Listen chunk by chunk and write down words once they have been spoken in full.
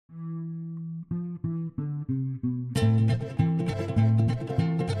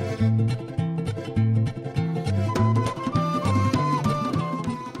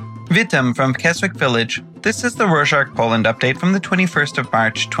Witam from Keswick Village. This is the Rorschach Poland update from the 21st of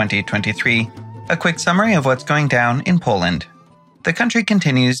March 2023. A quick summary of what's going down in Poland. The country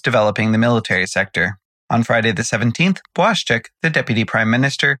continues developing the military sector. On Friday the 17th, Błaszczyk, the deputy prime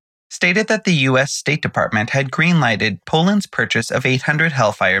minister, stated that the U.S. State Department had green-lighted Poland's purchase of 800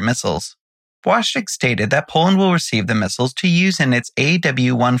 Hellfire missiles. Błaszczyk stated that Poland will receive the missiles to use in its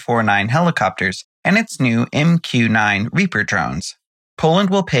AW149 helicopters and its new MQ-9 Reaper drones.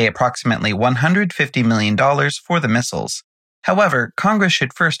 Poland will pay approximately $150 million for the missiles. However, Congress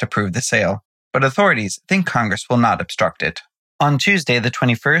should first approve the sale, but authorities think Congress will not obstruct it. On Tuesday the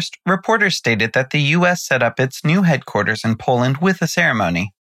 21st, reporters stated that the U.S. set up its new headquarters in Poland with a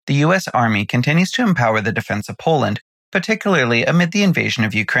ceremony. The U.S. Army continues to empower the defense of Poland, particularly amid the invasion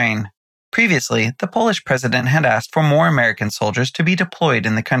of Ukraine. Previously, the Polish president had asked for more American soldiers to be deployed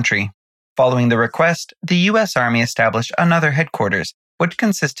in the country. Following the request, the U.S. Army established another headquarters, which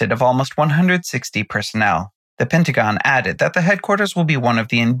consisted of almost 160 personnel. The Pentagon added that the headquarters will be one of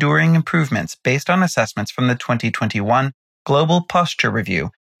the enduring improvements based on assessments from the 2021 Global Posture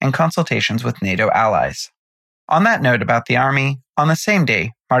Review and consultations with NATO allies. On that note about the Army, on the same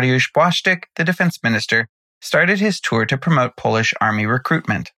day, Mariusz Błaszczyk, the defense minister, started his tour to promote Polish Army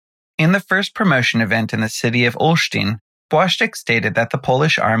recruitment. In the first promotion event in the city of Olsztyn, Błaszczyk stated that the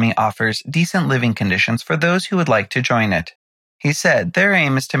Polish Army offers decent living conditions for those who would like to join it. He said their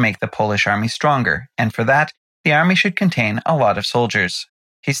aim is to make the Polish Army stronger, and for that, the Army should contain a lot of soldiers.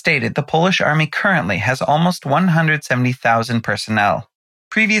 He stated the Polish Army currently has almost 170,000 personnel.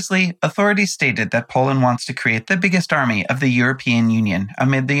 Previously, authorities stated that Poland wants to create the biggest army of the European Union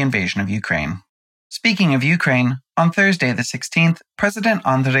amid the invasion of Ukraine. Speaking of Ukraine, on Thursday the 16th, President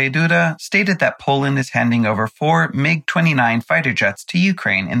Andrzej Duda stated that Poland is handing over 4 MiG-29 fighter jets to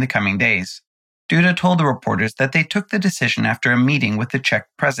Ukraine in the coming days. Duda told the reporters that they took the decision after a meeting with the Czech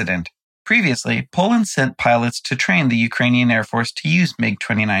president. Previously, Poland sent pilots to train the Ukrainian Air Force to use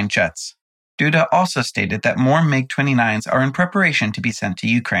MiG-29 jets. Duda also stated that more MiG-29s are in preparation to be sent to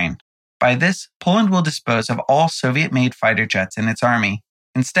Ukraine. By this, Poland will dispose of all Soviet-made fighter jets in its army.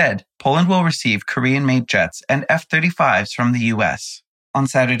 Instead, Poland will receive Korean-made jets and F-35s from the U.S. On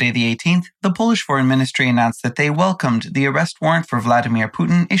Saturday the 18th, the Polish Foreign Ministry announced that they welcomed the arrest warrant for Vladimir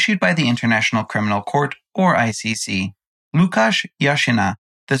Putin issued by the International Criminal Court, or ICC. Łukasz Jaszyna,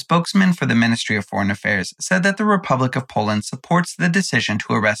 the spokesman for the Ministry of Foreign Affairs, said that the Republic of Poland supports the decision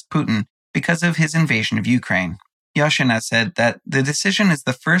to arrest Putin because of his invasion of Ukraine. Jaszyna said that the decision is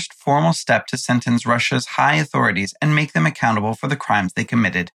the first formal step to sentence Russia's high authorities and make them accountable for the crimes they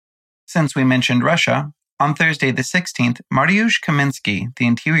committed. Since we mentioned Russia, on Thursday the 16th, Mariusz Kaminski, the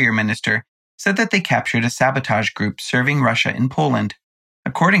Interior Minister, said that they captured a sabotage group serving Russia in Poland.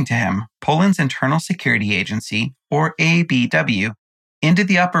 According to him, Poland's Internal Security Agency, or ABW, ended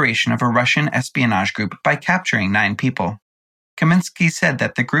the operation of a Russian espionage group by capturing 9 people. Kaminski said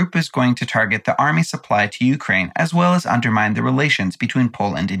that the group is going to target the army supply to Ukraine as well as undermine the relations between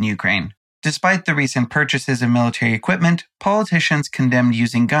Poland and Ukraine. Despite the recent purchases of military equipment, politicians condemned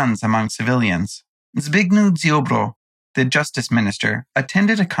using guns among civilians. Zbigniew Ziobro, the justice minister,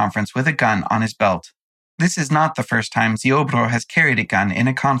 attended a conference with a gun on his belt. This is not the first time Ziobro has carried a gun in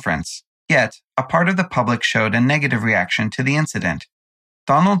a conference. Yet, a part of the public showed a negative reaction to the incident.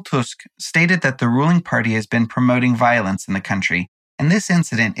 Donald Tusk stated that the ruling party has been promoting violence in the country, and this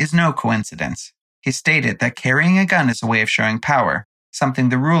incident is no coincidence. He stated that carrying a gun is a way of showing power, something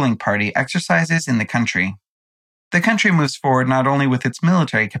the ruling party exercises in the country. The country moves forward not only with its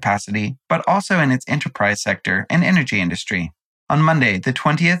military capacity, but also in its enterprise sector and energy industry. On Monday, the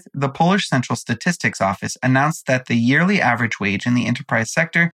 20th, the Polish Central Statistics Office announced that the yearly average wage in the enterprise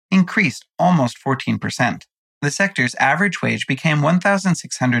sector increased almost 14%. The sector's average wage became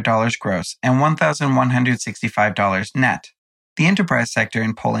 $1,600 gross and $1,165 net. The enterprise sector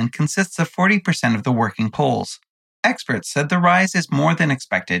in Poland consists of 40% of the working Poles. Experts said the rise is more than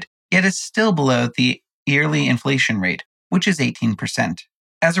expected, yet is still below the yearly inflation rate, which is 18%.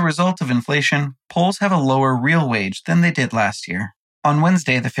 As a result of inflation, Poles have a lower real wage than they did last year. On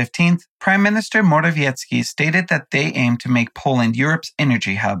Wednesday the 15th, Prime Minister Morawiecki stated that they aim to make Poland Europe's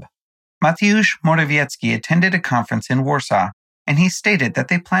energy hub. Mateusz Morawiecki attended a conference in Warsaw, and he stated that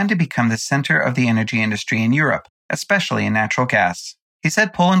they plan to become the center of the energy industry in Europe, especially in natural gas. He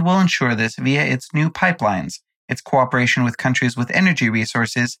said Poland will ensure this via its new pipelines, its cooperation with countries with energy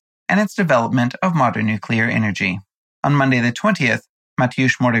resources, and its development of modern nuclear energy. On Monday the 20th,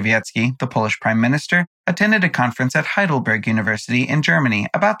 Mateusz Morawiecki, the Polish Prime Minister, attended a conference at Heidelberg University in Germany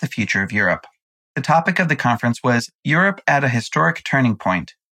about the future of Europe. The topic of the conference was Europe at a Historic Turning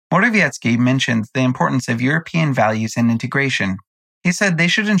Point. Morawiecki mentioned the importance of European values and integration. He said they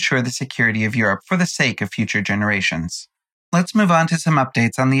should ensure the security of Europe for the sake of future generations. Let's move on to some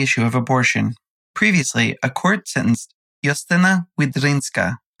updates on the issue of abortion. Previously, a court sentenced Justyna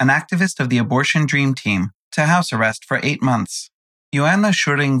Wydrinska, an activist of the Abortion Dream Team, to house arrest for 8 months. Joanna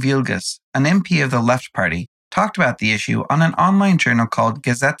Schuring-Wielgus, an MP of the Left Party, talked about the issue on an online journal called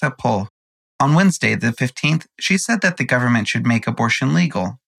Gazeta Pol. On Wednesday, the 15th, she said that the government should make abortion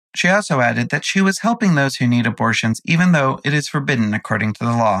legal. She also added that she was helping those who need abortions even though it is forbidden according to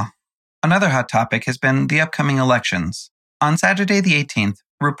the law. Another hot topic has been the upcoming elections. On Saturday the 18th,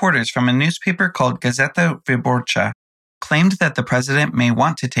 reporters from a newspaper called Gazeta Wyborcza claimed that the president may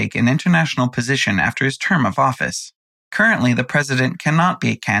want to take an international position after his term of office. Currently, the president cannot be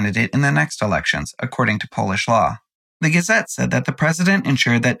a candidate in the next elections, according to Polish law. The Gazette said that the president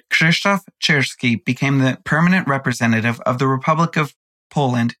ensured that Krzysztof Czerski became the permanent representative of the Republic of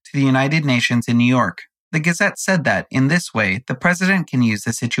Poland to the United Nations in New York. The Gazette said that, in this way, the president can use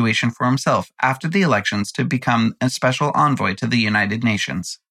the situation for himself after the elections to become a special envoy to the United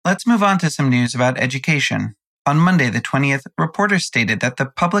Nations. Let's move on to some news about education. On Monday the 20th, reporters stated that the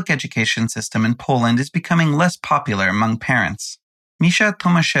public education system in Poland is becoming less popular among parents. Misha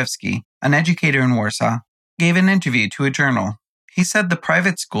Tomaszewski, an educator in Warsaw, gave an interview to a journal. He said the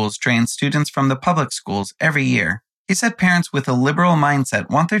private schools drain students from the public schools every year. He said parents with a liberal mindset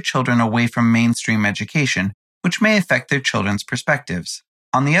want their children away from mainstream education, which may affect their children's perspectives.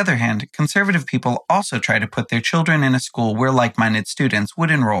 On the other hand, conservative people also try to put their children in a school where like-minded students would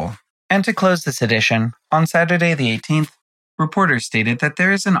enroll. And to close this edition, on Saturday the 18th, reporters stated that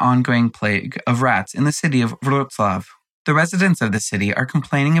there is an ongoing plague of rats in the city of Wrocław. The residents of the city are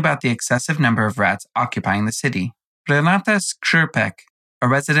complaining about the excessive number of rats occupying the city. Renata Skrzypek, a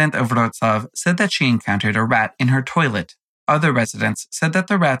resident of Wrocław, said that she encountered a rat in her toilet. Other residents said that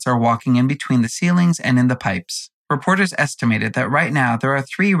the rats are walking in between the ceilings and in the pipes. Reporters estimated that right now there are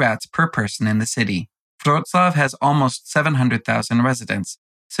 3 rats per person in the city. Wrocław has almost 700,000 residents,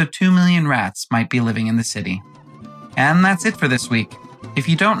 so 2 million rats might be living in the city. And that's it for this week. If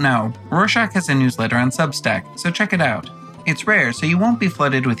you don't know, Rorschach has a newsletter on Substack, so check it out. It's rare, so you won't be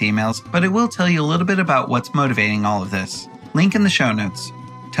flooded with emails, but it will tell you a little bit about what's motivating all of this. Link in the show notes.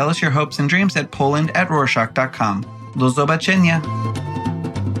 Tell us your hopes and dreams at poland@rorschach.com. Do zobaczenia!